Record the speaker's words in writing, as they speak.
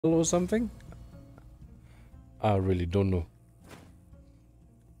or something? I really don't know.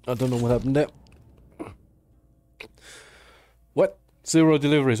 I don't know what happened there. What? 0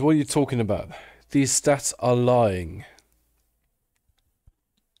 deliveries? What are you talking about? These stats are lying.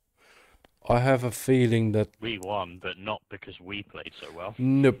 I have a feeling that... We won, but not because we played so well.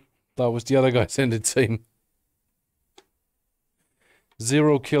 Nope. That was the other guys in the team.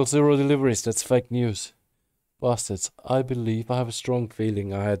 0 kills, 0 deliveries. That's fake news. Bastards. I believe, I have a strong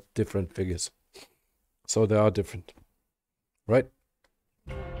feeling I had different figures. So they are different. Right?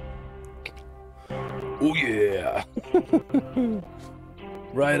 Oh yeah!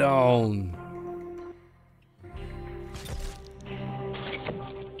 Right on!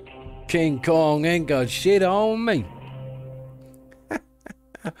 King Kong ain't got shit on me!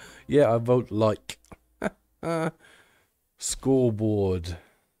 Yeah, I vote like. Scoreboard.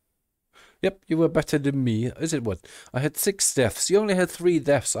 Yep, you were better than me. Is it what? I had 6 deaths. You only had 3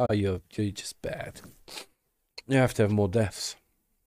 deaths. Oh, you're just bad. You have to have more deaths.